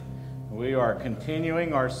We are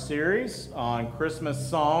continuing our series on Christmas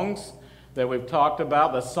songs that we've talked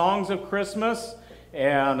about, the songs of Christmas.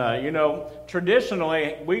 And,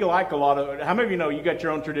 traditionally, we like a lot of, how many of you know you got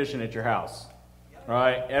your own tradition at your house?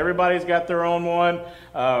 Right? Everybody's got their own one.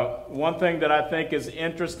 One thing that I think is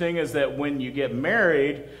interesting is that when you get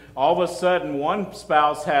married, all of a sudden one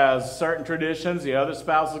spouse has certain traditions, the other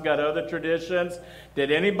spouse has got other traditions. Did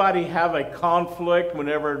anybody have a conflict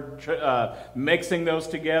whenever mixing those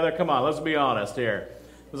together? Come on, let's be honest here.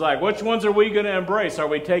 It's like, which ones are we going to embrace? Are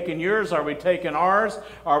we taking yours? Are we taking ours?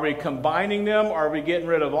 Are we combining them? Are we getting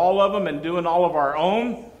rid of all of them and doing all of our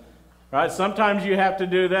own? Right? Sometimes you have to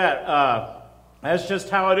do that. That's just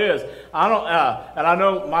how it is. I don't, and I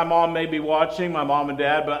know my mom may be watching, my mom and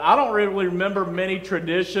dad, but I don't really remember many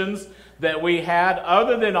traditions that we had,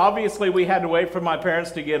 other than obviously we had to wait for my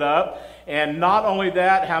parents to get up. And not only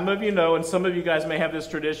that, how many of you know, and some of you guys may have this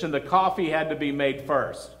tradition, the coffee had to be made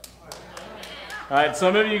first. All right,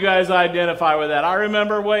 some of you guys identify with that. I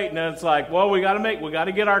remember waiting, and it's like, well, we got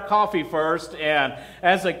to get our coffee first. And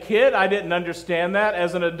as a kid, I didn't understand that.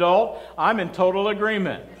 As an adult, I'm in total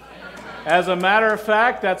agreement. As a matter of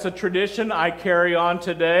fact, that's a tradition I carry on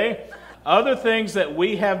today. Other things that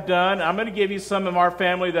we have done, I'm going to give you some of our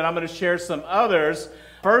family, then I'm going to share some others.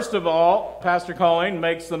 First of all, Pastor Colleen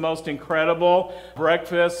makes the most incredible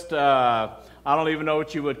breakfast. I don't even know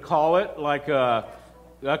what you would call it, like a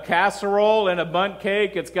casserole and a bundt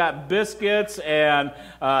cake. It's got biscuits and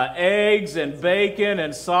eggs and bacon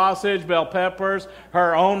and sausage, bell peppers,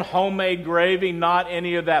 her own homemade gravy, not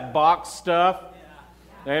any of that box stuff.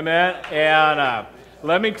 Amen. And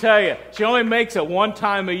let me tell you, she only makes it one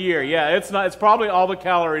time a year. Yeah, it's probably all the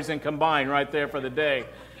calories and combined right there for the day.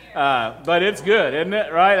 But it's good, isn't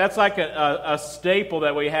it? Right? That's like a staple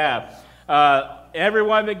that we have.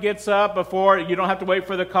 Everyone that gets up before, you don't have to wait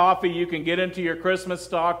for the coffee. You can get into your Christmas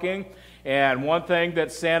stocking. And one thing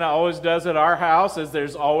that Santa always does at our house is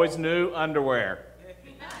there's always new underwear.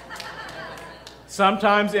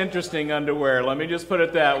 Sometimes interesting underwear. Let me just put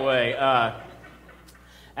it that way.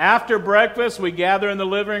 After breakfast, we gather in the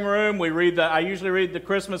living room. I usually read the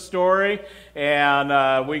Christmas story,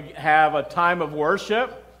 and we have a time of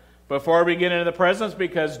worship before we get into the presents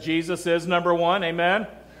because Jesus is number one. Amen.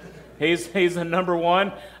 He's the number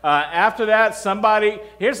one. After that,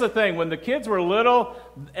 here's the thing. When the kids were little,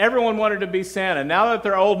 everyone wanted to be Santa. Now that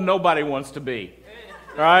they're old, nobody wants to be.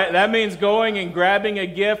 All right? That means going and grabbing a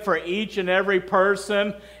gift for each and every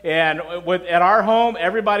person. And at our home,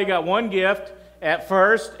 everybody got one gift at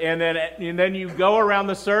first, and then you go around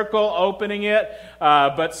the circle opening it.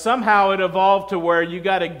 But somehow it evolved to where you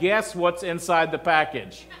got to guess what's inside the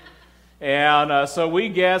package. And so we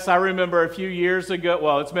guess. I remember a few years ago,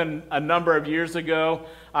 well, it's been a number of years ago,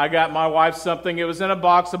 I got my wife something. It was in a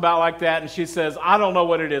box about like that, and she says, I don't know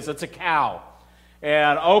what it is. It's a cow.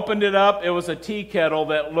 And opened it up. It was a tea kettle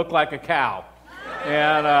that looked like a cow.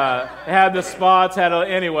 And had the spots.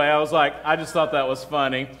 Anyway, I was like, I just thought that was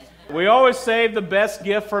funny. We always save the best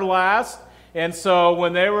gift for last. And so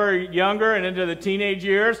when they were younger and into the teenage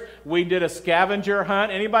years, we did a scavenger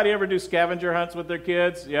hunt. Anybody ever do scavenger hunts with their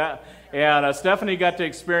kids? Yeah. And Stephanie got to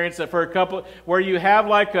experience it for a couple, where you have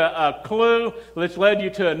like a clue which led you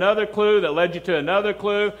to another clue that led you to another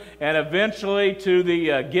clue and eventually to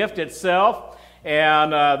the gift itself.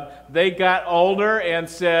 And they got older and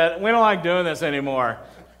said, we don't like doing this anymore.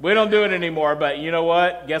 We don't do it anymore. But you know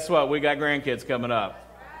what? Guess what? We got grandkids coming up.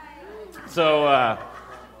 So,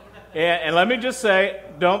 and let me just say,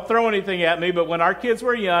 don't throw anything at me, but when our kids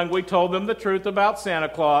were young, we told them the truth about Santa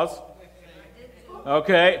Claus.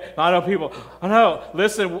 Okay? I know,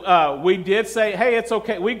 listen, we did say, hey, it's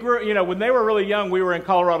okay. We grew, when they were really young, we were in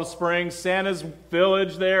Colorado Springs, Santa's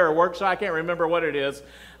village there, or workshop, I can't remember what it is.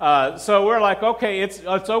 So we're like, okay, it's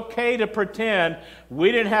okay to pretend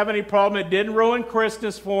we didn't have any problem. It didn't ruin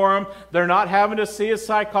Christmas for them. They're not having to see a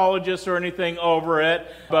psychologist or anything over it.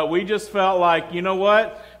 But we just felt like, you know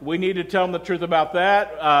what? We need to tell them the truth about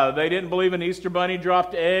that. They didn't believe an Easter bunny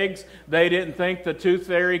dropped eggs. They didn't think the tooth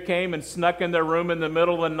fairy came and snuck in their room in the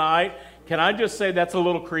middle of the night. Can I just say that's a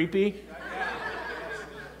little creepy?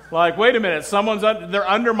 Like, wait a minute, they're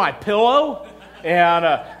under my pillow?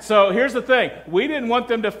 And so here's the thing. We didn't want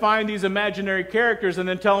them to find these imaginary characters and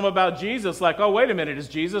then tell them about Jesus. Like, oh, wait a minute, is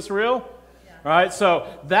Jesus real? Yeah. Right?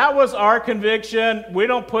 So that was our conviction. We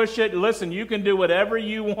don't push it. Listen, you can do whatever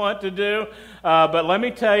you want to do. But let me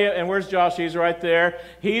tell you, and where's Josh? He's right there.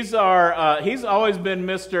 He's always been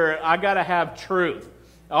Mr. I got to have truth.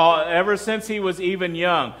 Ever since he was even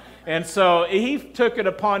young. And so he took it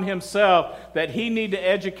upon himself that he needed to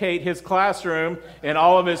educate his classroom and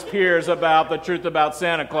all of his peers about the truth about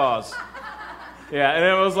Santa Claus. Yeah, and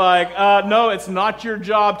it was like, no, it's not your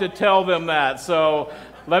job to tell them that. So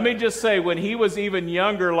let me just say, when he was even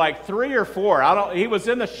younger, like 3 or 4, he was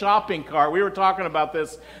in the shopping cart. We were talking about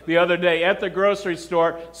this the other day at the grocery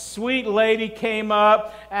store. Sweet lady came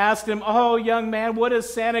up, asked him, "Oh, young man, what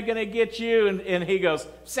is Santa going to get you?" And he goes,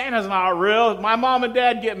 "Santa's not real. My mom and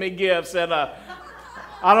dad get me gifts." And I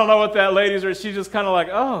don't know what that lady's, or she's just kind of like,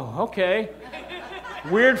 "Oh, okay.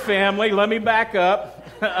 Weird family. Let me back up."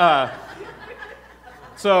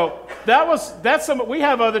 So that's some. We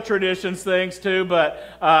have other traditions things too, but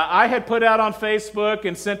I had put out on Facebook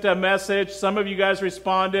and sent a message. Some of you guys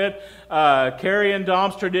responded. Carrie and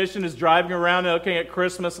Dom's tradition is driving around and looking at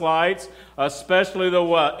Christmas lights, especially the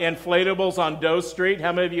inflatables on Doe Street.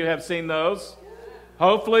 How many of you have seen those?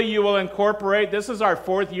 Hopefully you will incorporate. This is our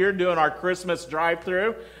 4th year doing our Christmas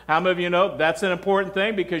drive-through. How many of you know that's an important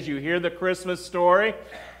thing because you hear the Christmas story?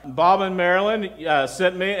 Bob and Marilyn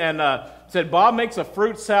sent me and said, "Bob makes a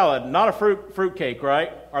fruit salad, not a fruit cake,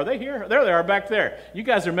 right?" Are they here? There they are back there. You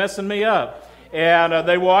guys are messing me up. And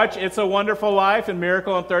they watch It's a Wonderful Life and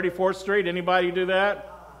Miracle on 34th Street. Anybody do that?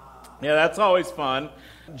 Yeah, that's always fun.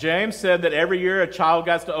 James said that every year a child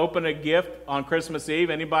gets to open a gift on Christmas Eve.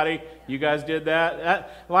 Anybody? You guys did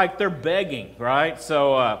that? Like they're begging, right?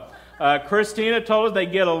 So Christina told us they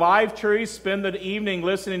get a live tree, spend the evening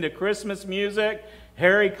listening to Christmas music.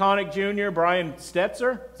 Harry Connick Jr., Brian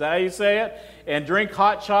Stetzer, is that how you say it? And drink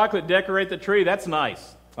hot chocolate, decorate the tree. That's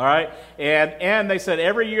nice, all right? And they said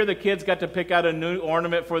every year the kids got to pick out a new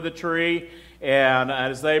ornament for the tree, and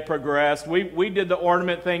as they progressed, we did the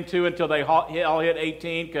ornament thing too until they all hit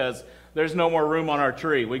 18 because there's no more room on our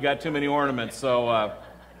tree. We got too many ornaments. So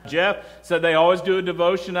Jeff said they always do a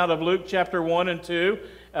devotion out of Luke chapter 1 and 2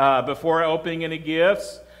 before opening any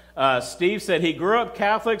gifts. Steve said he grew up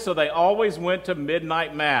Catholic, so they always went to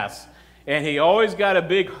midnight mass. And he always got a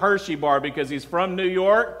big Hershey bar because he's from New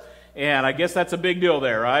York, and I guess that's a big deal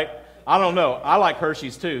there, right? I don't know. I like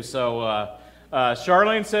Hershey's too. So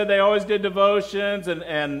Charlene said they always did devotions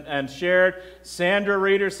and shared. Sandra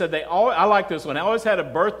Reeder said I like this one. They always had a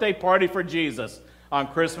birthday party for Jesus on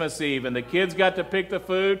Christmas Eve, and the kids got to pick the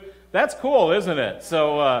food. That's cool, isn't it?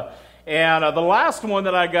 So And the last one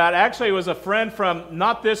that I got actually was a friend from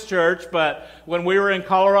not this church, but when we were in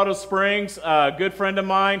Colorado Springs, a good friend of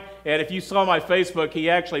mine, and if you saw my Facebook, he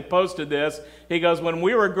actually posted this. He goes, "When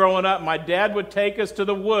we were growing up, my dad would take us to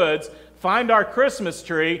the woods, find our Christmas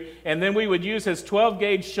tree, and then we would use his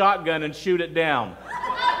 12-gauge shotgun and shoot it down."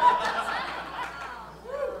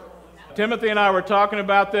 Timothy and I were talking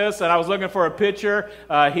about this, and I was looking for a picture.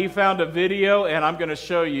 He found a video, and I'm going to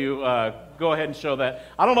show you. Go ahead and show that.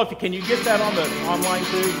 I don't know if can you get that on the online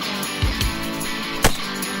too?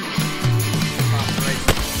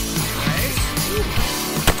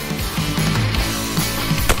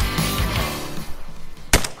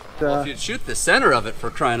 Well, if you'd shoot the center of it, for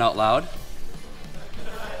crying out loud.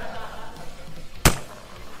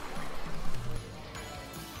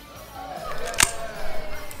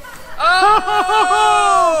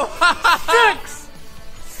 Oh!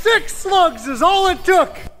 Six slugs is all it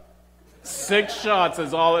took. 6 shots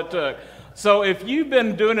is all it took. So if you've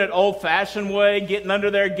been doing it old-fashioned way, getting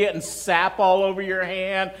under there, getting sap all over your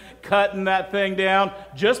hand, cutting that thing down,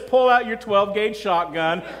 just pull out your 12-gauge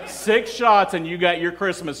shotgun, 6 shots, and you got your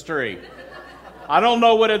Christmas tree. I don't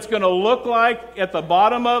know what it's going to look like at the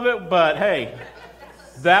bottom of it, but hey,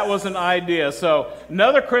 that was an idea. So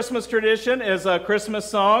another Christmas tradition is Christmas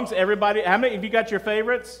songs. Everybody, how many of you got your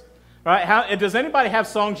favorites? Right? Does anybody have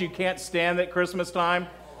songs you can't stand at Christmas time?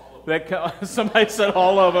 Somebody said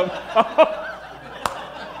all of them.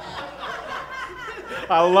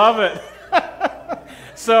 I love it.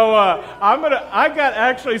 So I got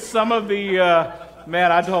actually some of the,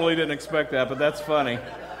 man, I totally didn't expect that, but that's funny.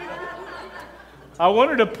 I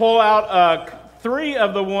wanted to pull out 3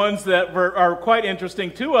 of the ones that are quite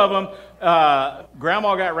interesting. 2 of them,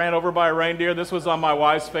 Grandma got ran over by a reindeer. This was on my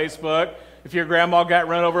wife's Facebook. If your grandma got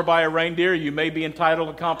run over by a reindeer, you may be entitled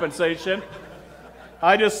to compensation.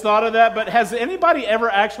 I just thought of that, but has anybody ever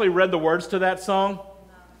actually read the words to that song?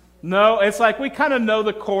 No, it's like we kind of know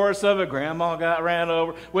the chorus of it, Grandma got ran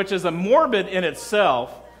over, which is a morbid in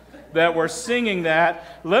itself that we're singing that.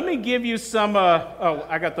 Let me give you some,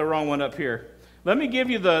 I got the wrong one up here. Let me give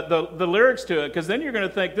you the lyrics to it, because then you're going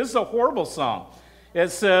to think, this is a horrible song. It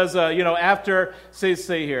says, after,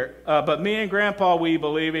 see here, but me and Grandpa, we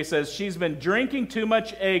believe, he says, she's been drinking too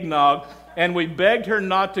much eggnog, and we begged her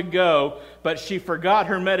not to go, but she forgot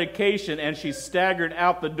her medication, and she staggered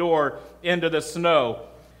out the door into the snow.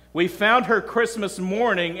 We found her Christmas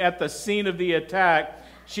morning at the scene of the attack.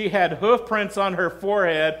 She had hoof prints on her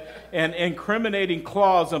forehead and incriminating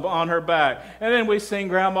claws on her back. And then we sing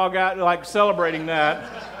Grandma Got, like celebrating that.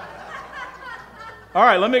 All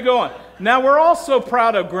right, let me go on. Now, we're all so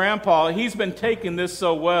proud of Grandpa. He's been taking this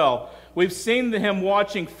so well. We've seen him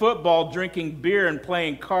watching football, drinking beer, and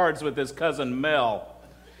playing cards with his cousin Mel.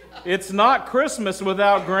 It's not Christmas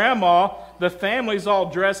without Grandma. The family's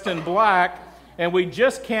all dressed in black, and we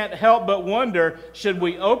just can't help but wonder, should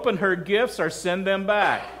we open her gifts or send them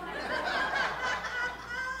back?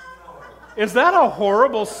 Is that a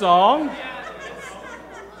horrible song?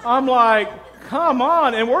 I'm like, come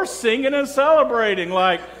on, and we're singing and celebrating.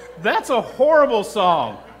 Like, that's a horrible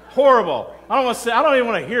song. Horrible. I don't even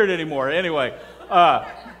want to hear it anymore. Anyway,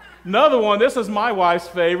 another one, this is my wife's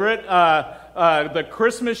favorite. The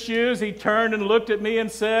Christmas shoes. He turned and looked at me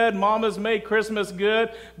and said, Mama's made Christmas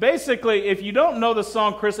good. Basically, if you don't know the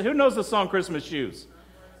song Christmas, who knows the song Christmas Shoes?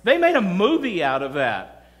 They made a movie out of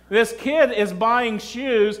that. This kid is buying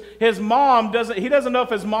shoes. His mom he doesn't know if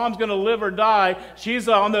his mom's going to live or die. She's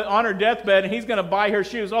on her deathbed, and he's going to buy her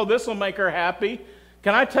shoes. Oh, this will make her happy.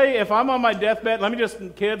 Can I tell you, if I'm on my deathbed,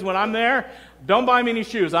 kids, when I'm there, don't buy me any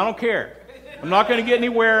shoes. I don't care. I'm not going to get any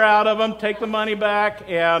wear out of them. Take the money back.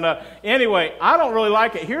 And anyway, I don't really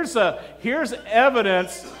like it. Here's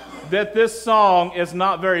evidence that this song is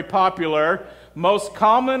not very popular. Most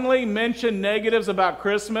commonly mentioned negatives about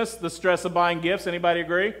Christmas, the stress of buying gifts. Anybody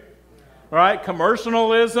agree? All right,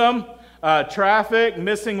 commercialism, traffic,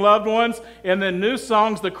 missing loved ones, and then new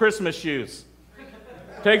songs, the Christmas shoes.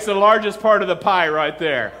 Takes the largest part of the pie right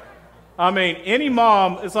there. I mean, any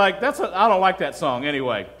mom, it's like, I don't like that song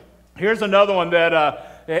anyway. Here's another one that,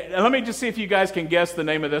 let me just see if you guys can guess the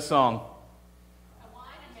name of this song.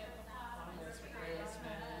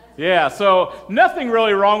 Yeah, so nothing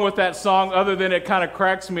really wrong with that song other than it kind of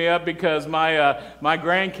cracks me up because my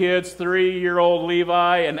grandkids, 3-year-old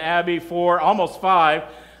Levi and Abby, 4, almost 5,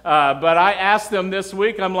 but I asked them this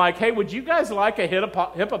week, I'm like, hey, would you guys like a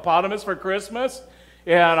hippopotamus for Christmas?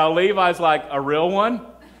 And Levi's like, a real one?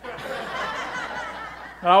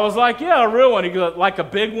 And I was like, yeah, a real one. He goes, like a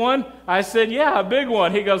big one? I said, yeah, a big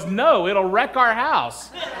one. He goes, no, it'll wreck our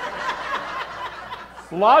house.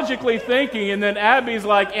 Logically thinking, and then Abby's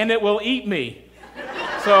like, and it will eat me.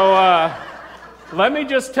 So let me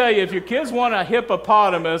just tell you, if your kids want a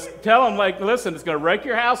hippopotamus, tell them, like, listen, it's going to wreck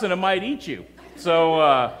your house and it might eat you.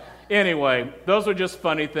 So anyway, those are just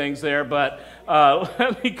funny things there, but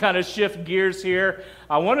let me kind of shift gears here.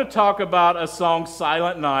 I want to talk about a song,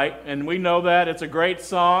 Silent Night, and we know that. It's a great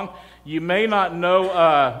song. You may not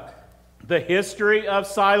know the history of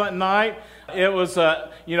Silent Night. It was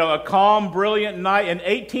a calm, brilliant night. In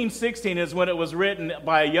 1816 is when it was written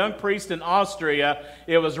by a young priest in Austria.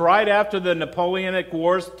 It was right after the Napoleonic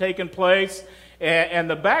Wars taken place. And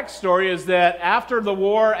the backstory is that after the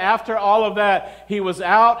war, after all of that, he was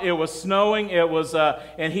out, it was snowing,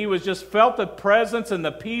 and he was just felt the presence and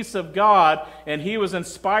the peace of God, and he was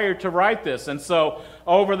inspired to write this. And so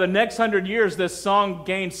over the next 100 years, this song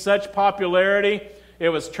gained such popularity. It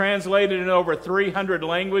was translated in over 300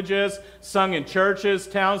 languages, sung in churches,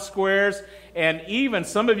 town squares, and even,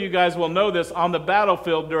 some of you guys will know this, on the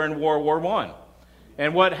battlefield during World War I.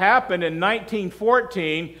 And what happened in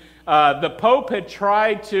 1914, the Pope had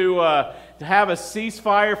tried to have a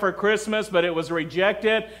ceasefire for Christmas, but it was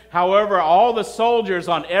rejected. However, all the soldiers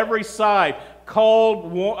on every side,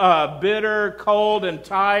 cold, bitter, cold and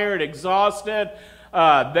tired, exhausted,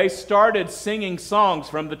 they started singing songs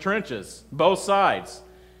from the trenches, both sides.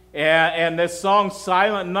 And this song,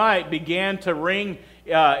 Silent Night, began to ring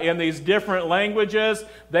in these different languages.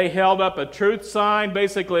 They held up a truth sign,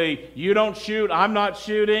 basically, you don't shoot, I'm not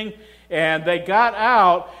shooting. And they got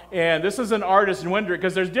out, and this is an artist in wonder,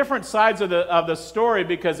 because there's different sides of the story,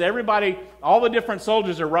 because all the different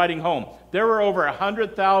soldiers are riding home. There were over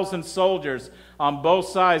 100,000 soldiers on both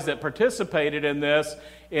sides that participated in this,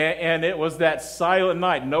 and it was that silent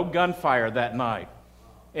night, no gunfire that night.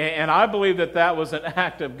 And I believe that was an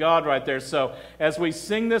act of God right there. So as we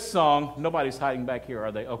sing this song, nobody's hiding back here,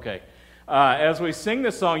 are they? Okay. As we sing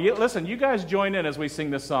this song, listen, you guys join in as we sing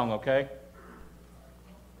this song, okay?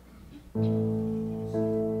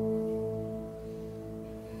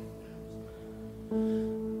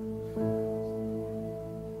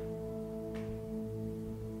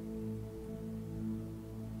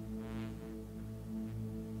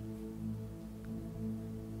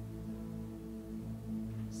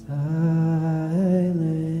 Silent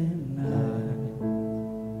night,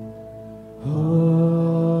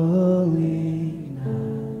 holy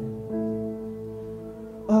night,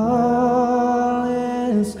 all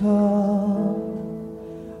is calm,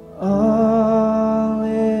 all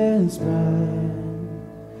is bright,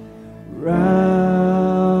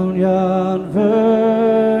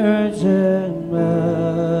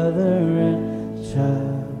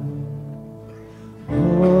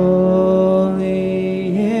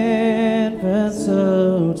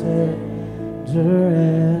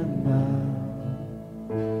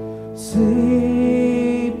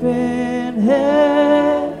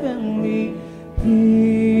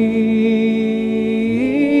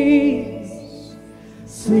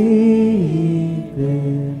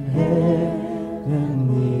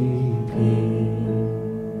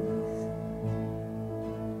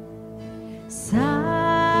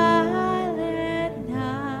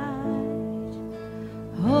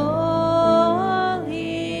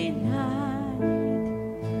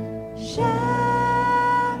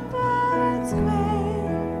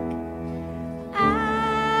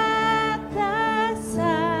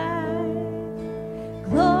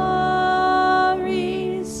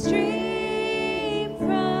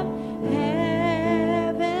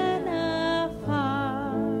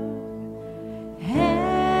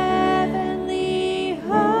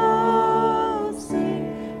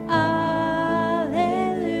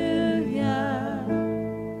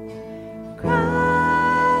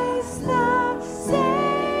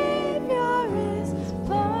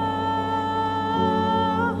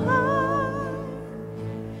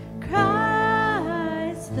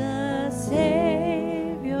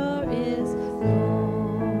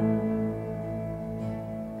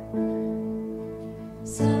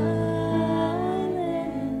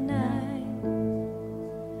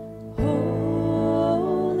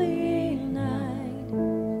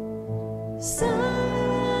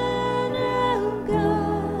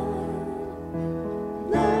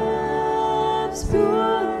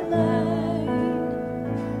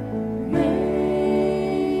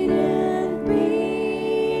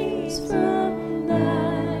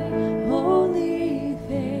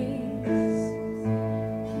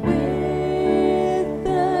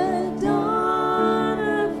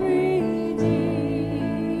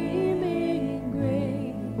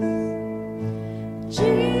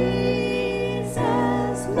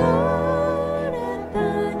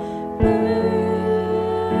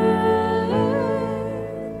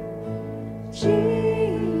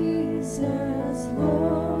 Jesus,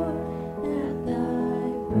 Lord, at thy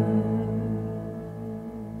birth.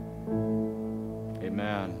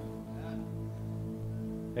 Amen.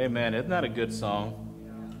 Amen. Isn't that a good song?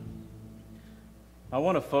 I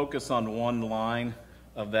want to focus on one line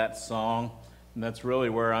of that song, and that's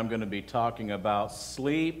really where I'm going to be talking about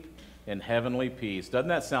sleep and heavenly peace. Doesn't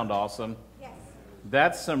that sound awesome? Yes.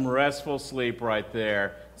 That's some restful sleep right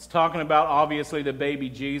there. It's talking about, obviously, the baby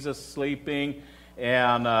Jesus sleeping,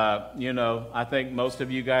 and, I think most of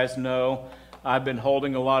you guys know I've been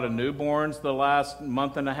holding a lot of newborns the last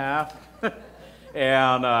month and a half,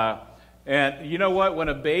 and you know what? When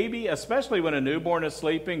a baby, especially when a newborn is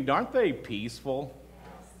sleeping, aren't they peaceful?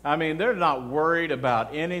 I mean, they're not worried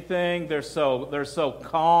about anything. They're so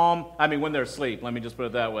calm. I mean, when they're asleep, let me just put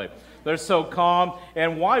it that way. They're so calm.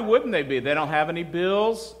 And why wouldn't they be? They don't have any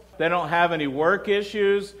bills. They don't have any work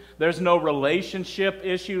issues. There's no relationship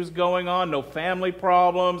issues going on, no family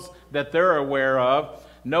problems that they're aware of.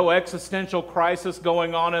 No existential crisis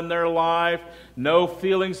going on in their life. No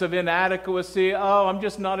feelings of inadequacy. Oh, I'm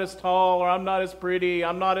just not as tall, or I'm not as pretty,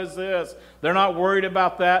 I'm not as this. They're not worried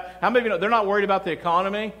about that. How many of you know they're not worried about the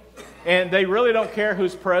economy? And they really don't care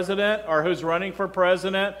who's president or who's running for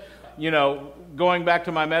president. Going back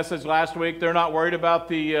to my message last week, they're not worried about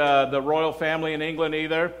the royal family in England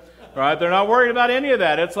either. Right? They're not worried about any of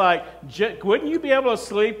that. It's like, wouldn't you be able to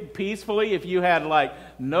sleep peacefully if you had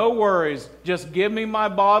no worries? Just give me my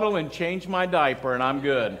bottle and change my diaper and I'm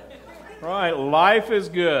good. Right? Life is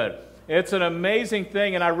good. It's an amazing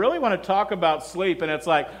thing, and I really want to talk about sleep. And it's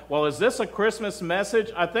like, well, is this a Christmas message?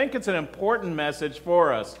 I think it's an important message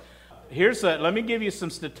for us. Let me give you some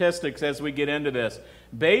statistics as we get into this.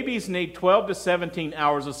 Babies need 12 to 17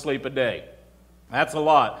 hours of sleep a day. That's a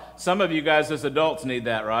lot. Some of you guys as adults need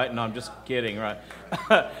that, right? No, I'm just kidding, right?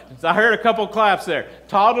 I heard a couple claps there.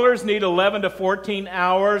 Toddlers need 11 to 14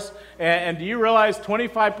 hours. And do you realize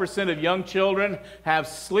 25% of young children have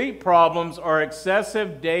sleep problems or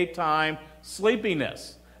excessive daytime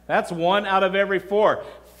sleepiness? That's 1 out of every 4.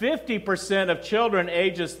 50% of children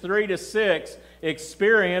ages 3 to 6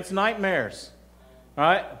 experience nightmares. All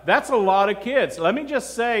right? That's a lot of kids. Let me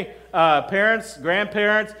just say, parents,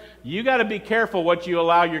 grandparents, you got to be careful what you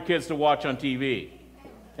allow your kids to watch on TV.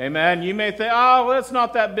 Amen? You may think, oh, well, it's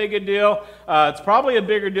not that big a deal. It's probably a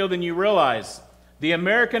bigger deal than you realize. The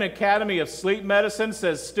American Academy of Sleep Medicine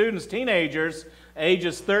says teenagers,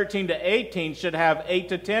 ages 13 to 18, should have 8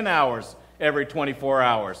 to 10 hours every 24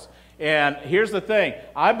 hours. And here's the thing.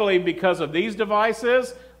 I believe because of these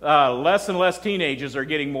devices, less and less teenagers are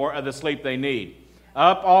getting more of the sleep they need.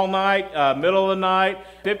 Up all night, middle of the night,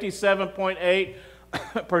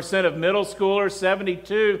 57.8% of middle schoolers,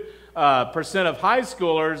 72% of high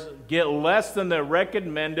schoolers get less than the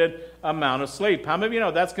recommended amount of sleep. How many of you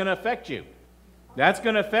know that's going to affect you? That's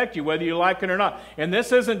going to affect you whether you like it or not. And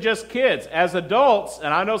this isn't just kids. As adults,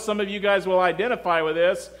 and I know some of you guys will identify with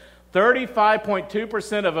this,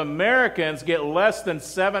 35.2% of Americans get less than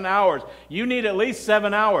 7 hours. You need at least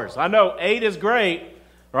 7 hours. I know 8 is great.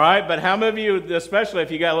 Right? But how many of you, especially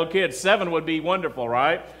if you got little kids, 7 would be wonderful,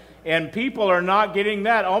 right? And people are not getting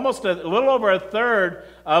that. Almost a little over a third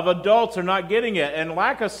of adults are not getting it. And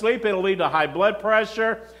lack of sleep, it'll lead to high blood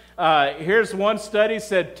pressure. Here's one study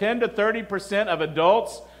said 10 to 30% of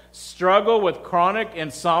adults struggle with chronic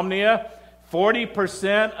insomnia.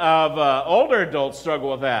 40% of older adults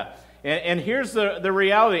struggle with that. And here's the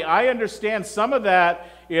reality. I understand some of that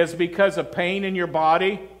is because of pain in your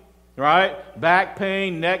body. Right? Back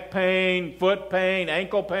pain, neck pain, foot pain,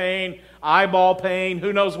 ankle pain, eyeball pain,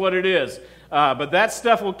 who knows what it is. But that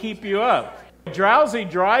stuff will keep you up. Drowsy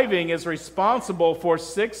driving is responsible for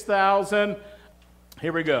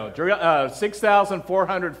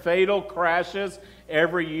 6,400 fatal crashes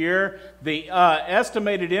every year. The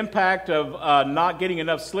estimated impact of not getting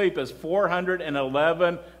enough sleep is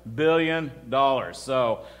 $411 billion.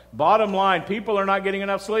 So, bottom line, people are not getting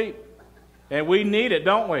enough sleep. And we need it,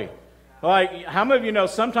 don't we? How many of you know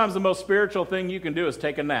sometimes the most spiritual thing you can do is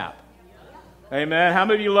take a nap? Amen. How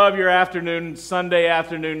many of you love your Sunday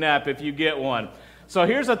afternoon nap if you get one? So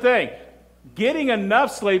here's the thing. Getting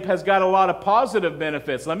enough sleep has got a lot of positive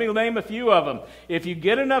benefits. Let me name a few of them. If you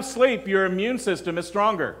get enough sleep, your immune system is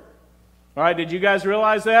stronger. All right, did you guys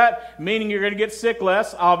realize that? Meaning you're going to get sick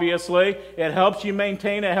less, obviously. It helps you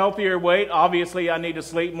maintain a healthier weight. Obviously, I need to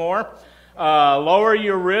sleep more. Lower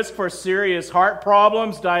your risk for serious heart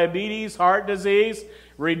problems, diabetes, heart disease,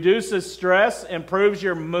 reduces stress, improves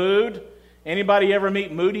your mood. Anybody ever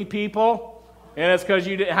meet moody people? And it's because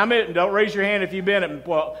you did. How many? Don't raise your hand if you've been.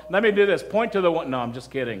 Well, let me do this. Point to the one. No, I'm just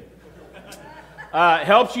kidding.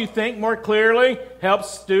 Helps you think more clearly, helps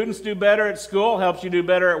students do better at school, helps you do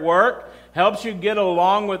better at work, helps you get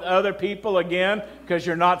along with other people again because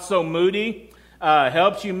you're not so moody,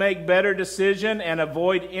 helps you make better decisions and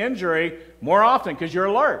avoid injury more often because you're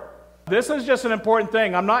alert. This is just an important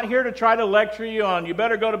thing. I'm not here to try to lecture you on you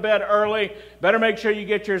better go to bed early, better make sure you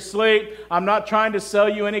get your sleep. I'm not trying to sell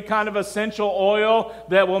you any kind of essential oil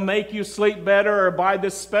that will make you sleep better or buy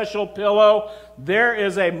this special pillow. There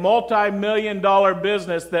is a multi-million-dollar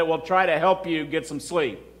business that will try to help you get some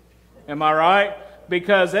sleep. Am I right?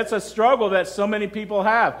 Because it's a struggle that so many people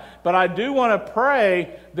have. But I do want to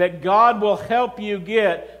pray that God will help you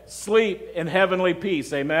get sleep in heavenly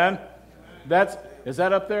peace. Amen? Is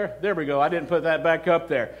that up there? There we go. I didn't put that back up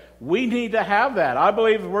there. We need to have that. I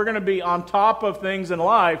believe if we're going to be on top of things in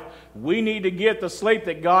life, we need to get the sleep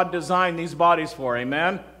that God designed these bodies for.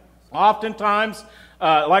 Amen? Oftentimes,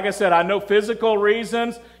 like I said, I know physical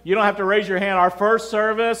reasons. You don't have to raise your hand. Our first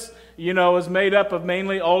service, is made up of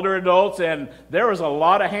mainly older adults, and there was a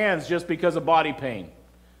lot of hands just because of body pain.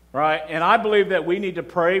 Right? And I believe that we need to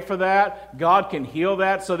pray for that. God can heal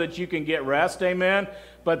that so that you can get rest. Amen?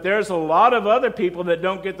 But there's a lot of other people that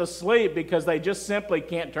don't get the sleep because they just simply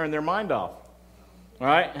can't turn their mind off. All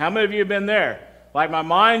right? How many of you have been there? Like, my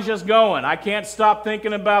mind's just going. I can't stop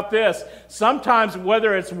thinking about this. Sometimes,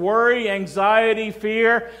 whether it's worry, anxiety,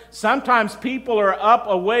 fear, sometimes people are up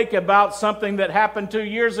awake about something that happened 2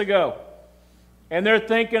 years ago. And they're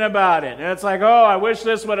thinking about it. And it's like, oh, I wish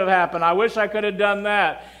this would have happened. I wish I could have done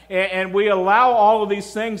that. And we allow all of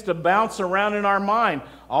these things to bounce around in our mind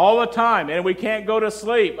all the time. And we can't go to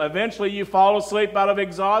sleep. Eventually, you fall asleep out of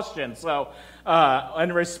exhaustion. So,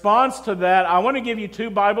 in response to that, I want to give you 2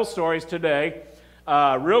 Bible stories today.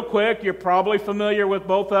 Real quick, you're probably familiar with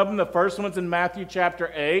both of them. The first one's in Matthew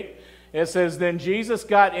chapter 8. It says, "Then Jesus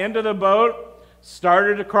got into the boat,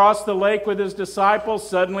 started to cross the lake with his disciples.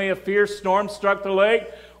 Suddenly a fierce storm struck the lake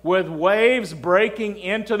with waves breaking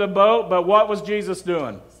into the boat." But what was Jesus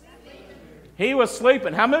doing? He was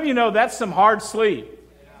sleeping. How many of you know that's some hard sleep?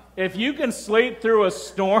 If you can sleep through a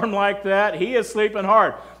storm like that, he is sleeping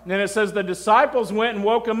hard. And then it says the disciples went and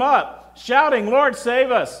woke him up, shouting, "Lord,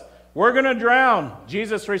 save us. We're going to drown."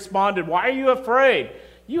 Jesus responded, "Why are you afraid?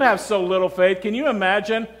 You have so little faith." Can you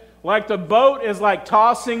imagine? Like, the boat is like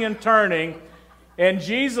tossing and turning, and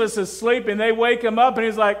Jesus is sleeping. They wake him up, and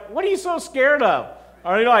he's like, "What are you so scared of?"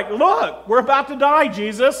 Or you're like, "Look, we're about to die,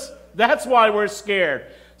 Jesus. That's why we're scared."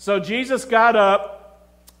 So Jesus got up.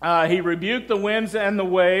 He rebuked the winds and the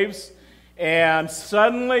waves, and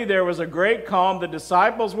suddenly there was a great calm. The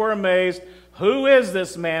disciples were amazed. "Who is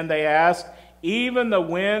this man?" they asked. "Even the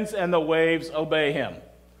winds and the waves obey him."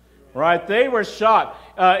 Right? They were shocked.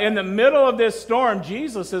 In the middle of this storm,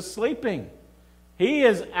 Jesus is sleeping. He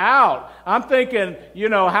is out. I'm thinking,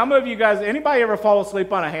 how many of you guys, anybody ever fall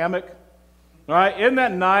asleep on a hammock? Right? Isn't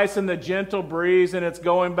that nice, and the gentle breeze, and it's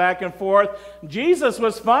going back and forth? Jesus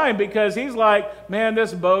was fine because he's like, "Man,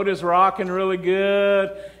 this boat is rocking really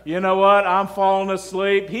good. You know what? I'm falling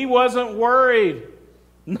asleep." He wasn't worried.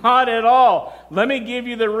 Not at all. Let me give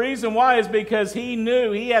you the reason why is because he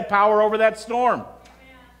knew he had power over that storm.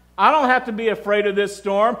 I don't have to be afraid of this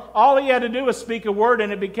storm. All he had to do was speak a word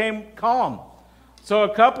and it became calm. So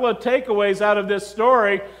a couple of takeaways out of this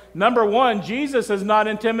story. Number one, Jesus is not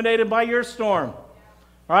intimidated by your storm.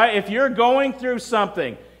 All right? If you're going through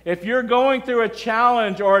something, if you're going through a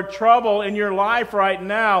challenge or a trouble in your life right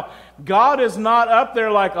now, God is not up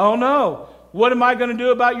there like, "Oh no, what am I going to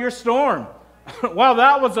do about your storm?" Well,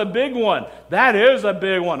 that was a big one. That is a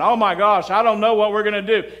big one. Oh my gosh, I don't know what we're going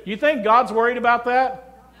to do. You think God's worried about that?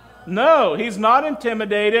 No, he's not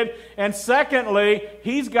intimidated. And secondly,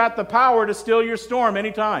 he's got the power to still your storm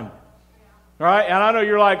anytime. Right? And I know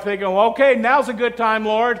you're like thinking, well, okay, now's a good time,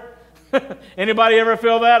 Lord. Anybody ever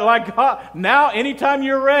feel that? Like, God, now, anytime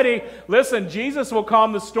you're ready, listen, Jesus will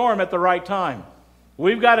calm the storm at the right time.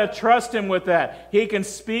 We've got to trust him with that. He can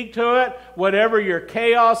speak to it. Whatever your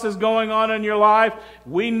chaos is going on in your life,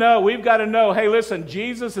 we've got to know, hey, listen,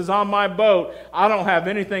 Jesus is on my boat. I don't have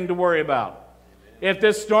anything to worry about. If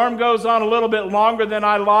this storm goes on a little bit longer than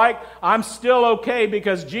I like, I'm still okay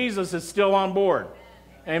because Jesus is still on board.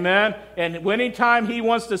 Amen? And anytime he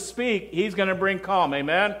wants to speak, he's going to bring calm.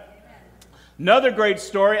 Amen? Another great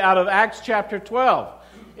story out of Acts chapter 12.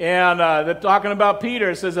 And they're talking about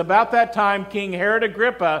Peter. It says, about that time, King Herod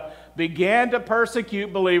Agrippa began to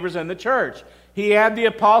persecute believers in the church. He had the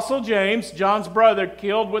apostle James, John's brother,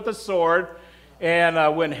 killed with a sword.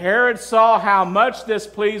 And when Herod saw how much this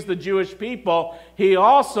pleased the Jewish people, he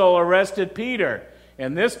also arrested Peter.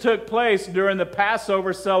 And this took place during the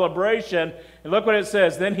Passover celebration. And look what it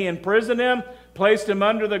says. Then he imprisoned him placed him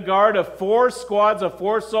under the guard of 4 squads of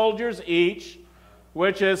 4 soldiers each,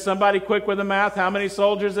 which is, somebody quick with the math, how many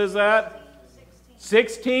soldiers is that?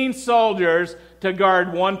 16 soldiers to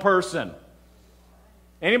guard one person.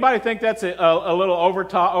 Anybody think that's a little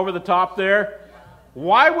over the top there?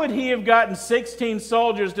 Why would he have gotten 16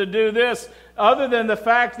 soldiers to do this, other than the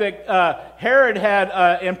fact that Herod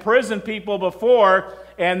had imprisoned people before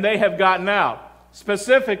and they have gotten out?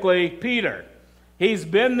 Specifically, Peter. He's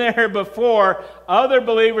been there before. Other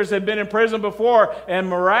believers have been in prison before and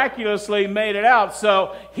miraculously made it out.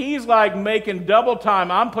 So he's like making double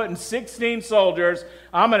time. I'm putting 16 soldiers.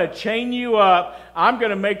 I'm going to chain you up. I'm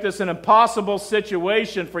going to make this an impossible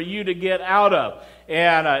situation for you to get out of.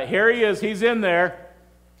 And here he is. He's in there.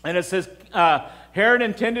 And it says, Herod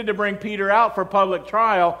intended to bring Peter out for public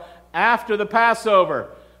trial after the Passover.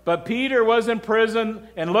 But Peter was in prison,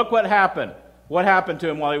 and look what happened. What happened to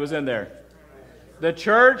him while he was in there? The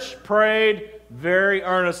church prayed very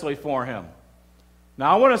earnestly for him.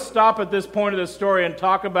 Now, I want to stop at this point of the story and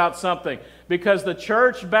talk about something. Because the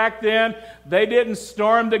church back then, they didn't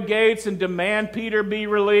storm the gates and demand Peter be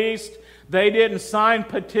released. They didn't sign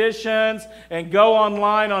petitions and go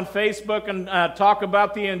online on Facebook and talk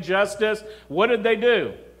about the injustice. What did they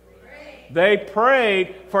do? They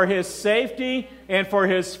prayed for his safety and for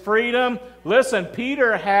his freedom. Listen,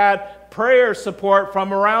 Peter had prayer support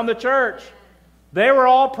from around the church. They were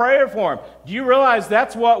all praying for him. Do you realize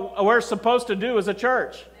that's what we're supposed to do as a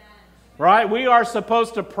church? Right? We are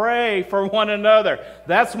supposed to pray for one another.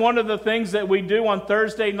 That's one of the things that we do on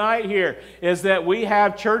Thursday night here, is that we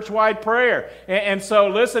have church-wide prayer. And so,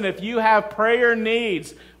 listen, if you have prayer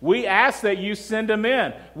needs, we ask that you send them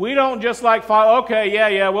in. We don't just like, okay,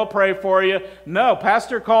 yeah, we'll pray for you. No,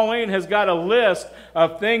 Pastor Colleen has got a list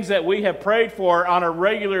of things that we have prayed for on a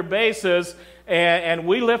regular basis, and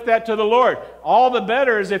we lift that to the Lord. All the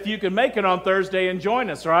better is if you can make it on Thursday and join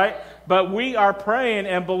us, right? But we are praying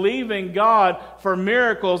and believing God for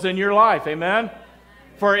miracles in your life. Amen?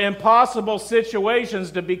 For impossible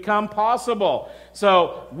situations to become possible.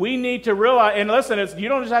 So we need to realize, and listen, you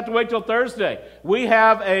don't just have to wait till Thursday. We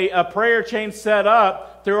have a prayer chain set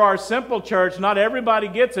up through our simple church. Not everybody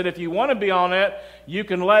gets it. If you want to be on it, you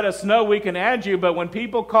can let us know. We can add you. But when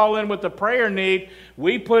people call in with a prayer need,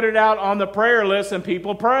 we put it out on the prayer list and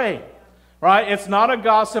people pray. Right? It's not a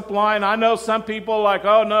gossip line. I know some people are like,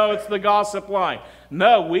 oh no, it's the gossip line.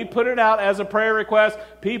 No, we put it out as a prayer request.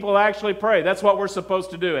 People actually pray. That's what we're supposed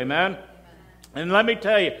to do. Amen? And let me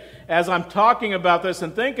tell you, as I'm talking about this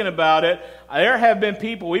and thinking about it, there have been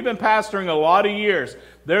people, we've been pastoring a lot of years.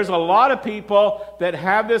 There's a lot of people that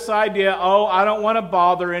have this idea, oh, I don't want to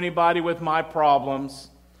bother anybody with my problems.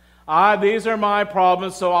 These are my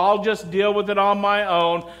problems, so I'll just deal with it on my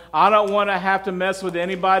own. I don't want to have to mess with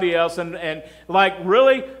anybody else. And like,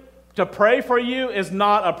 really, to pray for you is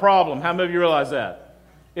not a problem. How many of you realize that?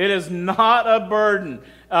 It is not a burden.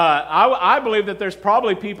 I believe that there's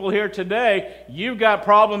probably people here today, you've got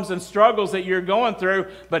problems and struggles that you're going through,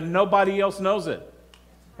 but nobody else knows it.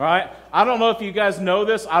 Right? I don't know if you guys know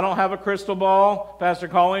this. I don't have a crystal ball. Pastor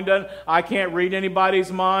Colleen doesn't. I can't read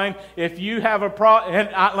anybody's mind. If you have a problem,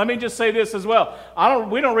 and let me just say this as well.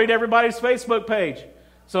 We don't read everybody's Facebook page.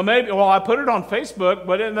 So maybe, I put it on Facebook,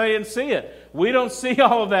 but they didn't see it. We don't see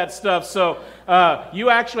all of that stuff. So you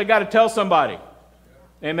actually got to tell somebody.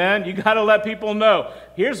 Amen? You got to let people know.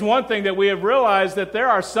 Here's one thing that we have realized, that there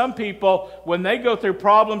are some people, when they go through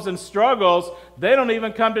problems and struggles, they don't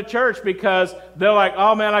even come to church because they're like,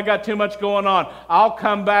 oh man, I got too much going on. I'll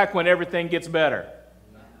come back when everything gets better.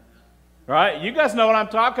 Right? You guys know what I'm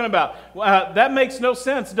talking about. That makes no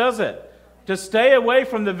sense, does it? To stay away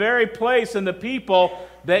from the very place and the people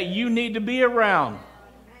that you need to be around.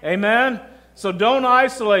 Amen? So don't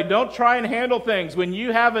isolate. Don't try and handle things. When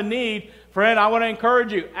you have a need, friend, I want to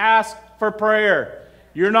encourage you, ask for prayer.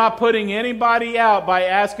 You're not putting anybody out by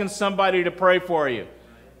asking somebody to pray for you.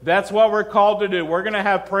 That's what we're called to do. We're going to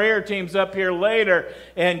have prayer teams up here later,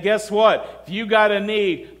 and guess what? If you got a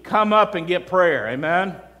need, come up and get prayer.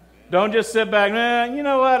 Amen? Don't just sit back, you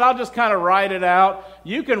know what, I'll just kind of write it out.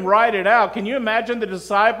 You can write it out. Can you imagine the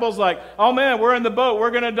disciples like, oh man, we're in the boat,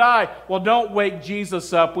 we're going to die. Well, don't wake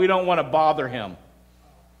Jesus up. We don't want to bother him.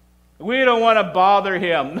 We don't want to bother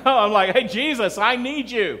him. No, I'm like, hey, Jesus, I need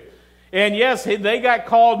you. And yes, they got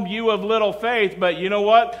called you of little faith, but you know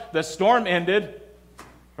what? The storm ended,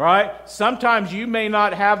 right? Sometimes you may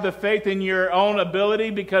not have the faith in your own ability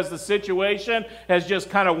because the situation has just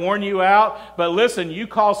kind of worn you out. But listen, you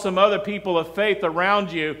call some other people of faith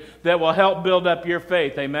around you that will help build up your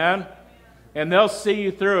faith. Amen? And they'll see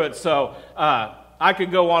you through it. So I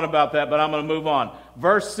could go on about that, but I'm going to move on.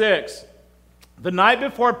 Verse 6. The night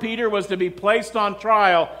before Peter was to be placed on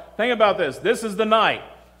trial, think about this. This is the night.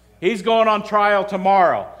 He's going on trial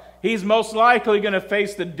tomorrow. He's most likely going to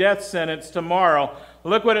face the death sentence tomorrow.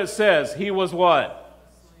 Look what it says. He was what?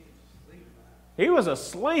 He was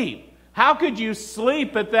asleep. How could you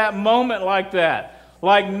sleep at that moment like that?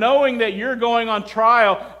 Like knowing that you're going on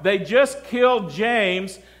trial. They just killed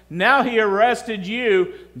James. Now he arrested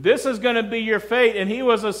you. This is going to be your fate. And he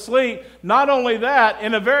was asleep. Not only that,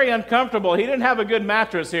 in a very uncomfortable, he didn't have a good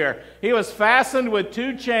mattress here. He was fastened with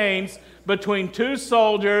 2 chains between 2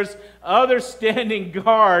 soldiers, others standing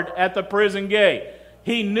guard at the prison gate.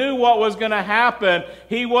 He knew what was going to happen.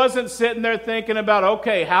 He wasn't sitting there thinking about,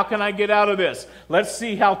 okay, how can I get out of this? Let's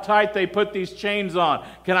see how tight they put these chains on.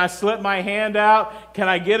 Can I slip my hand out? Can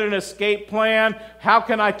I get an escape plan? How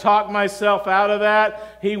can I talk myself out of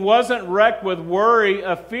that? He wasn't wrecked with worry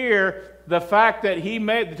of fear, the fact that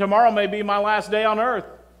tomorrow may be my last day on earth.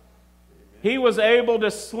 He was able to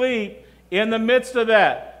sleep in the midst of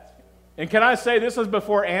that. And can I say, this is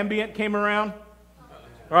before Ambient came around?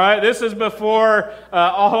 All right, this is before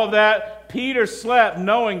all of that. Peter slept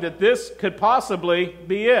knowing that this could possibly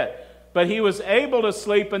be it. But he was able to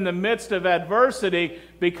sleep in the midst of adversity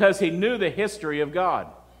because he knew the history of God.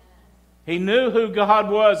 He knew who God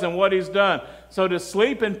was and what he's done. So to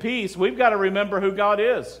sleep in peace, we've got to remember who God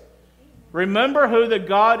is. Remember who the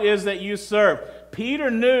God is that you serve. Peter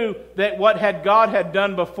knew that what God had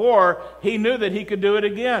done before, he knew that he could do it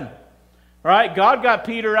again. Right? God got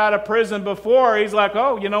Peter out of prison before. He's like,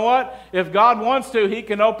 oh, you know what? If God wants to, he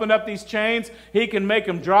can open up these chains. He can make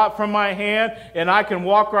them drop from my hand, and I can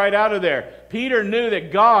walk right out of there. Peter knew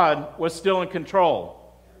that God was still in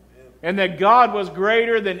control. And that God was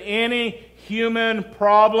greater than any human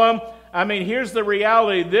problem. I mean, here's the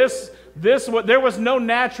reality. There was no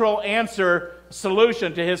natural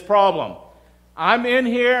solution to his problem. I'm in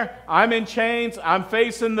here. I'm in chains. I'm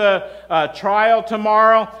facing the trial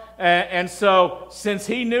tomorrow. And so, since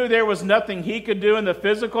he knew there was nothing he could do in the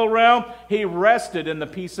physical realm, he rested in the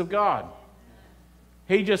peace of God.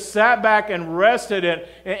 He just sat back and rested in.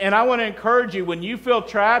 And I want to encourage you, when you feel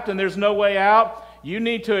trapped and there's no way out, you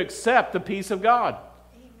need to accept the peace of God.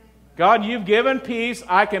 God, you've given peace.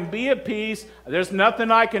 I can be at peace. There's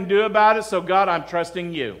nothing I can do about it. So, God, I'm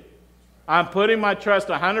trusting you. I'm putting my trust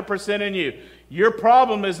 100% in you. Your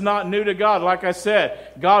problem is not new to God. Like I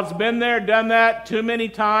said, God's been there, done that too many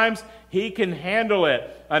times. He can handle it.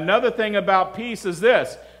 Another thing about peace is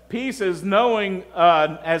this. Peace is knowing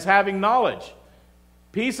as having knowledge.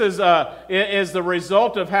 Peace is the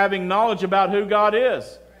result of having knowledge about who God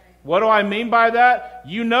is. What do I mean by that?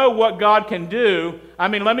 You know what God can do. I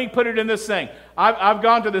mean, let me put it in this thing. I've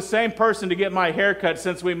gone to the same person to get my hair cut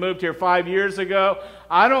since we moved here 5 years ago.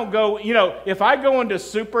 I don't go, if I go into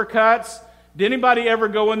Supercuts, did anybody ever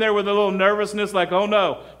go in there with a little nervousness like, oh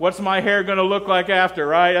no, what's my hair going to look like after,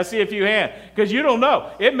 right? I see a few hands. Because you don't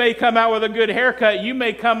know. It may come out with a good haircut. You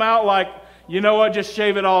may come out like, you know what, just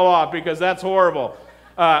shave it all off because that's horrible.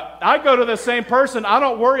 I go to the same person. I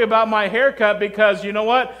don't worry about my haircut because, you know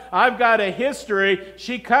what, I've got a history.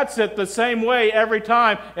 She cuts it the same way every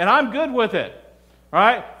time, and I'm good with it.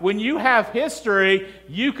 Right? When you have history,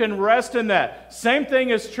 you can rest in that. Same thing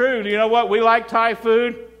is true. You know what? We like Thai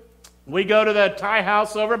food. We go to the Thai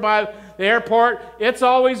house over by the airport. It's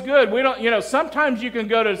always good. We don't, sometimes you can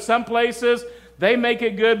go to some places, they make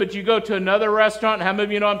it good, but you go to another restaurant, how many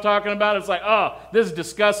of you know what I'm talking about? It's like, oh, this is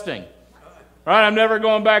disgusting. Right? I'm never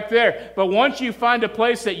going back there. But once you find a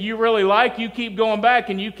place that you really like, you keep going back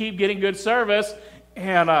and you keep getting good service.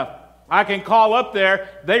 And I can call up there.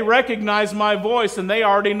 They recognize my voice and they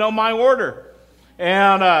already know my order.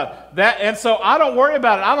 And so I don't worry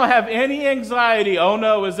about it. I don't have any anxiety. Oh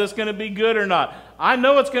no, is this going to be good or not? I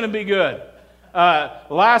know it's going to be good.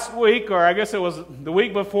 Last week, or I guess it was the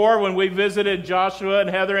week before, when we visited Joshua and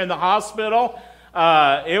Heather in the hospital,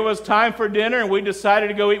 it was time for dinner, and we decided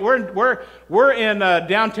to go eat. We're in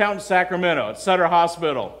downtown Sacramento at Sutter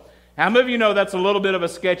Hospital. How many of you know that's a little bit of a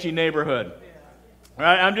sketchy neighborhood?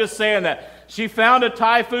 Right? I'm just saying that. She found a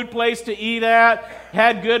Thai food place to eat at,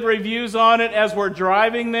 had good reviews on it. As we're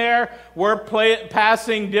driving there, we're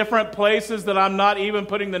passing different places that I'm not even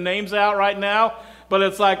putting the names out right now, but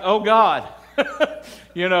it's like, oh God.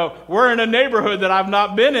 We're in a neighborhood that I've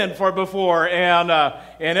not been in for before, and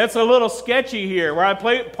it's a little sketchy here, where I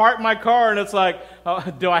park my car, and it's like,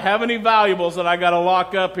 do I have any valuables that I got to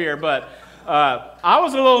lock up here? But I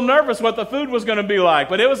was a little nervous what the food was going to be like,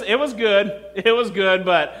 but it was good. It was good,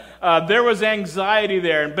 but there was anxiety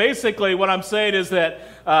there. And basically what I'm saying is that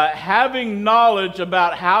having knowledge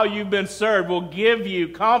about how you've been served will give you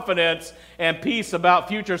confidence and peace about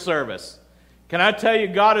future service. Can I tell you,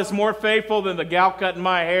 God is more faithful than the gal cutting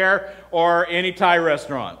my hair or any Thai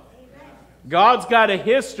restaurant. God's got a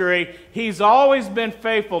history. He's always been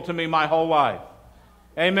faithful to me my whole life.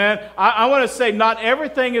 Amen. I want to say not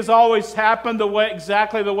everything has always happened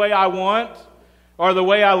exactly the way I want or the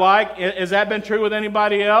way I like. Has that been true with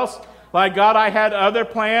anybody else? Like, God, I had other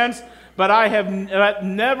plans, but that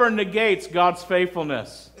never negates God's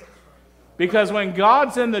faithfulness. Because when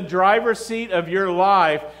God's in the driver's seat of your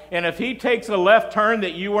life, and if He takes a left turn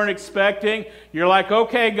that you weren't expecting, you're like,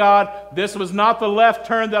 okay, God, this was not the left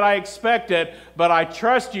turn that I expected, but I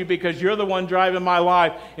trust you because you're the one driving my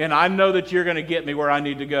life, and I know that you're going to get me where I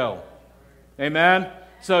need to go. Amen?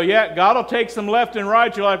 So, yeah, God will take some left and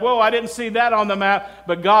right. You're like, whoa, I didn't see that on the map,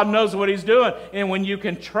 but God knows what He's doing. And when you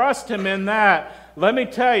can trust Him in that, let me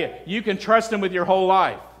tell you, you can trust Him with your whole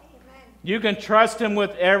life. You can trust Him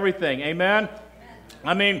with everything. Amen?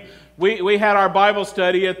 I mean, we had our Bible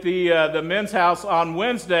study at the men's house on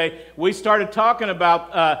Wednesday. We started talking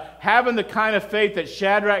about having the kind of faith that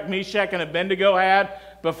Shadrach, Meshach, and Abednego had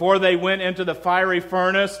before they went into the fiery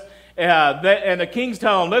furnace. And the kings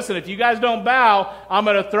tell them, listen, if you guys don't bow, I'm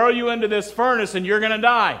going to throw you into this furnace and you're going to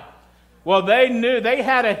die. Well, they knew they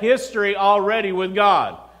had a history already with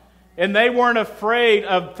God. And they weren't afraid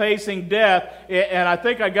of facing death. And I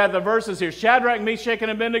think I got the verses here. Shadrach, Meshach, and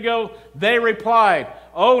Abednego, they replied,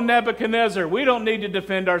 "O Nebuchadnezzar, we don't need to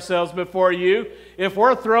defend ourselves before you. If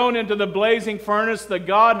we're thrown into the blazing furnace, the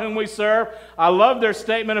God whom we serve," I love their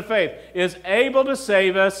statement of faith, "is able to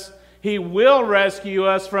save us. He will rescue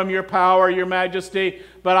us from your power, your majesty."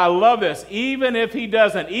 But I love this. Even if He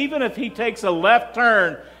doesn't, even if He takes a left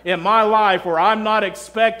turn in my life where I'm not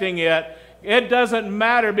expecting it, it doesn't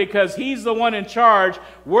matter because He's the one in charge.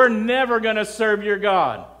 We're never going to serve your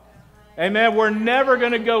God. Amen. We're never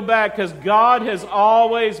going to go back because God has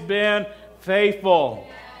always been faithful.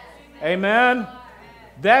 Amen.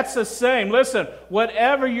 That's the same. Listen,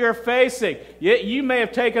 whatever you're facing, you may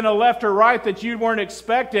have taken a left or right that you weren't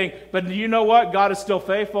expecting, but you know what? God is still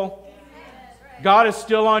faithful. God is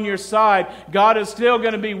still on your side. God is still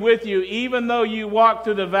going to be with you, even though you walk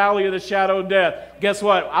through the valley of the shadow of death. Guess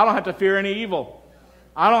what? I don't have to fear any evil.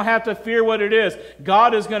 I don't have to fear what it is.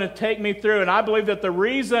 God is going to take me through. And I believe that the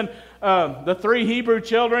reason the 3 Hebrew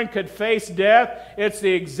children could face death, it's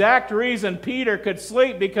the exact reason Peter could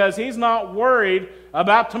sleep, because he's not worried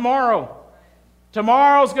about tomorrow.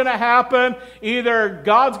 Tomorrow's going to happen. Either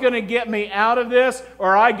God's going to get me out of this,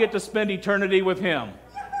 or I get to spend eternity with Him.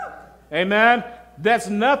 Amen? That's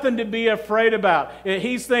nothing to be afraid about.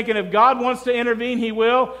 He's thinking if God wants to intervene, He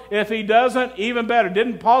will. If He doesn't, even better.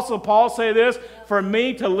 Didn't Apostle Paul say this? For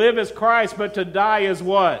me to live is Christ, but to die is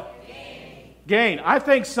what? Gain. I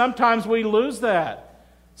think sometimes we lose that.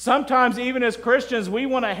 Sometimes even as Christians, we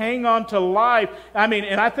want to hang on to life.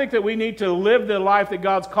 And I think that we need to live the life that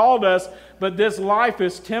God's called us, but this life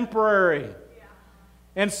is temporary.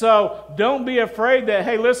 And so don't be afraid that,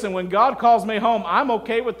 hey, listen, when God calls me home, I'm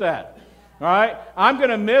okay with that. All right? I'm going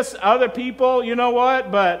to miss other people, you know what?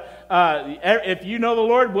 But if you know the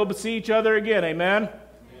Lord, we'll see each other again. Amen?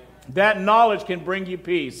 That knowledge can bring you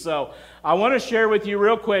peace. So I want to share with you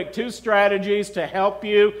real quick 2 strategies to help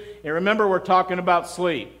you. And remember, we're talking about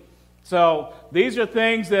sleep. So these are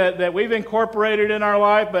things that we've incorporated in our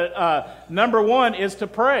life. But number 1 is to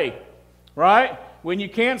pray. Right? When you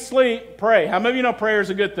can't sleep, pray. How many of you know prayer is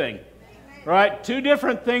a good thing? Right? 2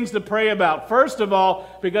 different things to pray about. First of all,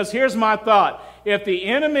 because here's my thought. If the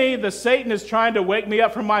enemy, the Satan, is trying to wake me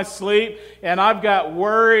up from my sleep, and I've got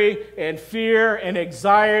worry and fear and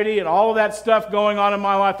anxiety and all of that stuff going on in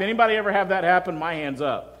my life, anybody ever have that happen? My hand's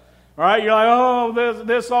up. All right? You're like,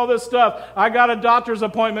 oh, all this stuff. I got a doctor's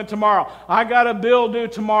appointment tomorrow. I got a bill due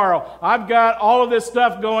tomorrow. I've got all of this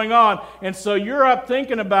stuff going on. And so you're up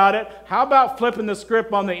thinking about it. How about flipping the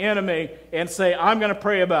script on the enemy and say, I'm going to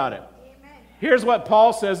pray about it? Here's what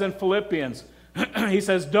Paul says in Philippians. He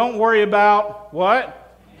says, don't worry about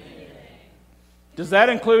what? Anything. Does that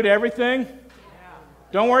include everything? Yeah.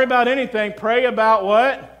 Don't worry about anything. Pray about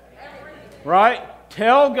what? Everything. Right?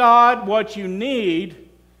 Tell God what you need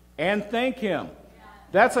and thank Him.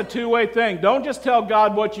 That's a 2-way thing. Don't just tell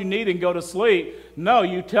God what you need and go to sleep. No,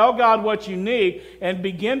 you tell God what you need and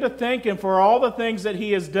begin to thank Him for all the things that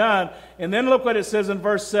He has done. And then look what it says in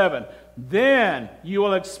verse 7. Then you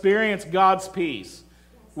will experience God's peace,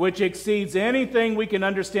 which exceeds anything we can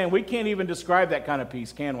understand. We can't even describe that kind of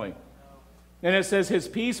peace, can we? And it says His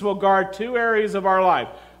peace will guard 2 areas of our life,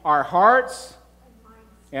 our hearts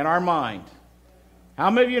and our mind. How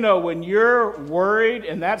many of you know when you're worried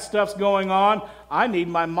and that stuff's going on, I need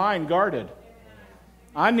my mind guarded?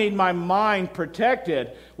 I need my mind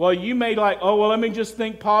protected. Well, you may like, oh, well, let me just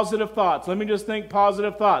think positive thoughts. Let me just think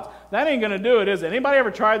positive thoughts. That ain't going to do it, is it? Anybody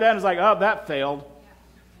ever tried that and it's like, oh, that failed.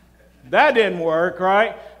 That didn't work,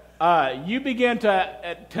 right? You begin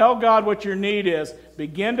to tell God what your need is,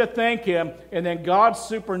 begin to thank Him, and then God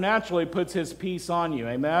supernaturally puts His peace on you.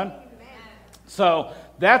 Amen? So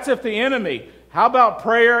that's if the enemy. How about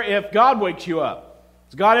prayer if God wakes you up?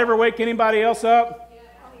 Does God ever wake anybody else up?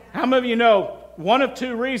 How many of you know one of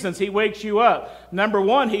two reasons He wakes you up? Number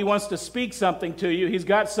one, He wants to speak something to you. He's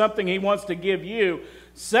got something He wants to give you.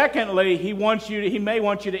 Secondly, He may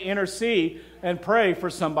want you to intercede and pray for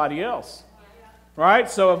somebody else.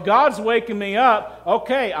 Right? So if God's waking me up,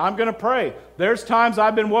 okay, I'm going to pray. There's times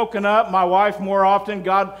I've been woken up, my wife more often.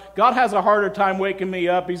 God has a harder time waking me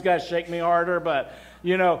up. He's got to shake me harder, but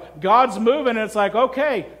God's moving, and it's like,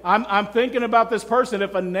 okay, I'm thinking about this person.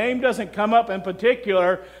 If a name doesn't come up in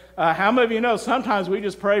particular, how many of you know sometimes we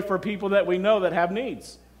just pray for people that we know that have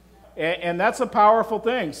needs? And that's a powerful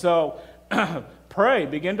thing. So pray,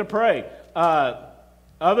 begin to pray.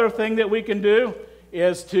 Other thing that we can do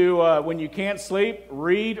is to, when you can't sleep,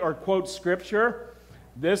 read or quote Scripture.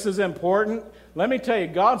 This is important. Let me tell you,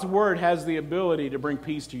 God's Word has the ability to bring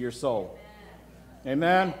peace to your soul.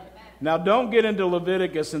 Amen? Now, don't get into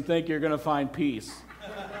Leviticus and think you're going to find peace.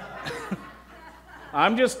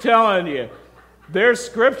 I'm just telling you, there's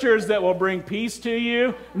scriptures that will bring peace to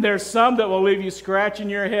you, and there's some that will leave you scratching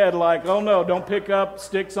your head like, oh no, don't pick up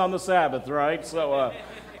sticks on the Sabbath, right? So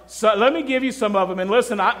let me give you some of them. And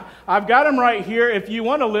listen, I've got them right here. If you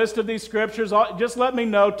want a list of these scriptures, just let me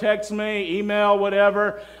know. Text me, email,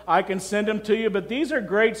 whatever. I can send them to you. But these are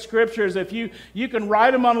great scriptures. If you can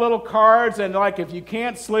write them on little cards, and like if you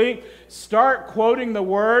can't sleep, start quoting the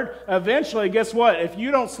Word. Eventually, guess what? If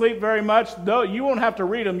you don't sleep very much, though, you won't have to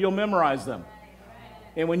read them. You'll memorize them.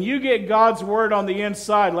 And when you get God's Word on the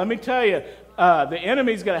inside, let me tell you, the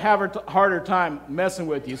enemy's going to have a harder time messing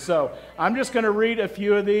with you. So I'm just going to read a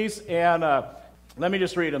few of these, and let me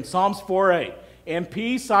just read them. Psalms 4:8. In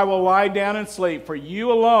peace I will lie down and sleep, for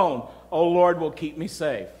you alone, O Lord, will keep me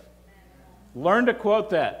safe. Learn to quote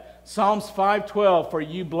that. Psalms 5:12. For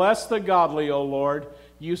you bless the godly, O Lord.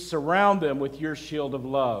 You surround them with your shield of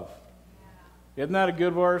love. Isn't that a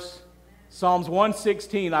good verse? Psalms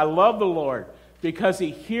 1:16. I love the Lord because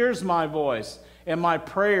He hears my voice and my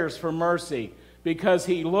prayers for mercy, because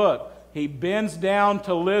He bends down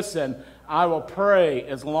to listen. I will pray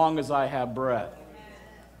as long as I have breath.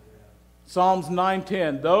 Psalms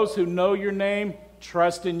 9:10. Those who know your name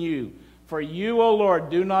trust in you. For you, O Lord,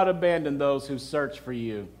 do not abandon those who search for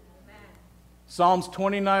you. Psalms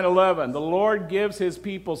 29:11. The Lord gives His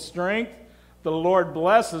people strength. The Lord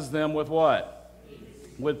blesses them with what? Peace.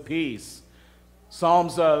 With peace.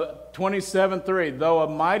 Psalms 27:3. Though a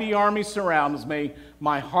mighty army surrounds me,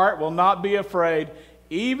 my heart will not be afraid.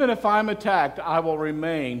 Even if I'm attacked, I will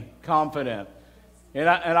remain confident. And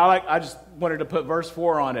I just wanted to put verse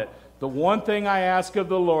 4 on it. The one thing I ask of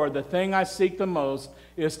the Lord, the thing I seek the most,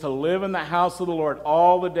 is to live in the house of the Lord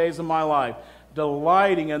all the days of my life,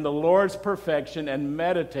 delighting in the Lord's perfection and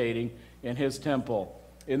meditating in His temple.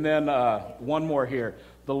 And then one more here.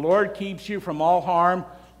 The Lord keeps you from all harm,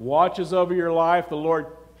 watches over your life. The Lord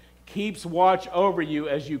keeps watch over you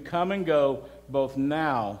as you come and go, both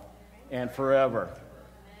now and forever.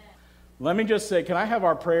 Let me just say, can I have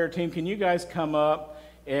our prayer team? Can you guys come up?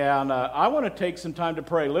 And I want to take some time to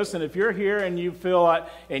pray. Listen, if you're here and you feel like,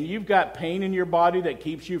 and you've got pain in your body that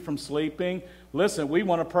keeps you from sleeping, listen, we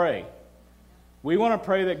want to pray. We want to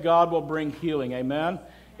pray that God will bring healing. Amen?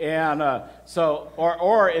 And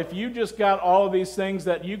or if you just got all of these things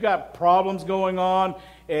that you got problems going on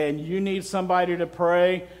and you need somebody to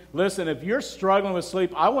pray, listen, if you're struggling with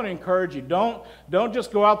sleep, I want to encourage you. Don't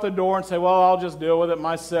just go out the door and say, well, I'll just deal with it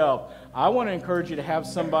myself. I want to encourage you to have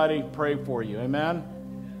somebody pray for you. Amen?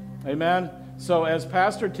 Amen? So as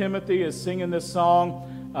Pastor Timothy is singing this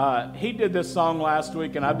song, he did this song last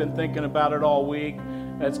week, and I've been thinking about it all week.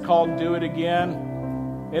 It's called Do It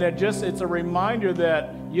Again. And it's a reminder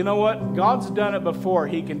that, you know what? God's done it before.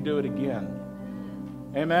 He can do it again.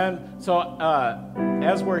 Amen? So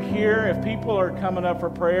as we're here, if people are coming up for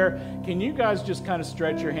prayer, can you guys just kind of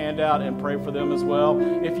stretch your hand out and pray for them as well?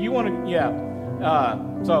 If you want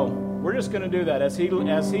to, so we're just going to do that. As he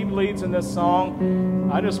leads in this song,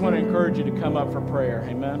 I just want to encourage you to come up for prayer.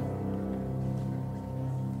 Amen?